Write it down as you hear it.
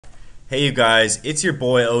Hey you guys, it's your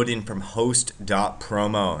boy Odin from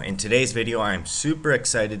Host.Promo. In today's video, I'm super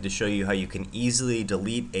excited to show you how you can easily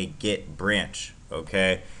delete a Git branch,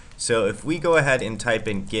 okay? So if we go ahead and type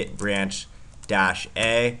in git branch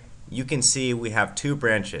 -a, you can see we have two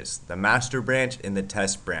branches, the master branch and the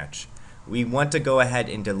test branch. We want to go ahead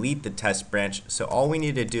and delete the test branch, so all we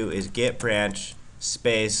need to do is git branch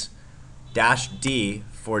space -d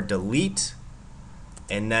for delete,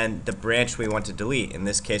 and then the branch we want to delete. In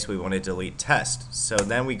this case, we want to delete test. So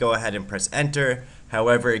then we go ahead and press enter.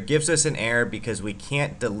 However, it gives us an error because we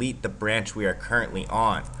can't delete the branch we are currently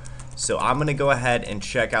on. So I'm going to go ahead and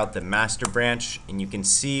check out the master branch, and you can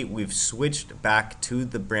see we've switched back to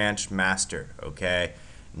the branch master, okay?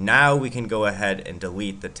 Now we can go ahead and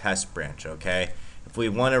delete the test branch, okay? If we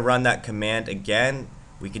want to run that command again,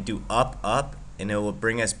 we could do up, and it will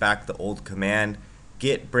bring us back the old command,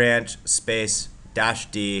 git branch space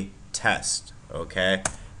 -d test, okay?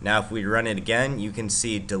 Now if we run it again, you can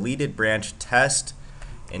see deleted branch test,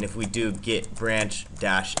 and if we do git branch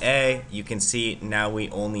 -a, you can see now we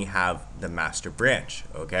only have the master branch,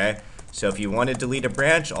 okay? So if you want to delete a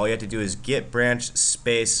branch, all you have to do is git branch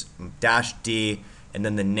space -d and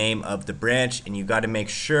then the name of the branch, and you got to make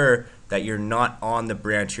sure that you're not on the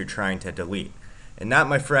branch you're trying to delete. And that,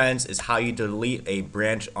 my friends, is how you delete a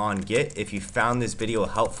branch on Git. If you found this video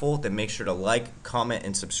helpful, then make sure to like, comment,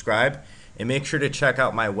 and subscribe. And make sure to check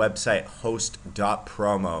out my website,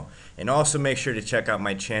 Host.Promo. And also make sure to check out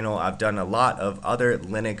my channel. I've done a lot of other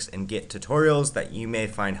Linux and Git tutorials that you may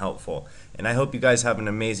find helpful. And I hope you guys have an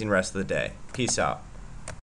amazing rest of the day. Peace out.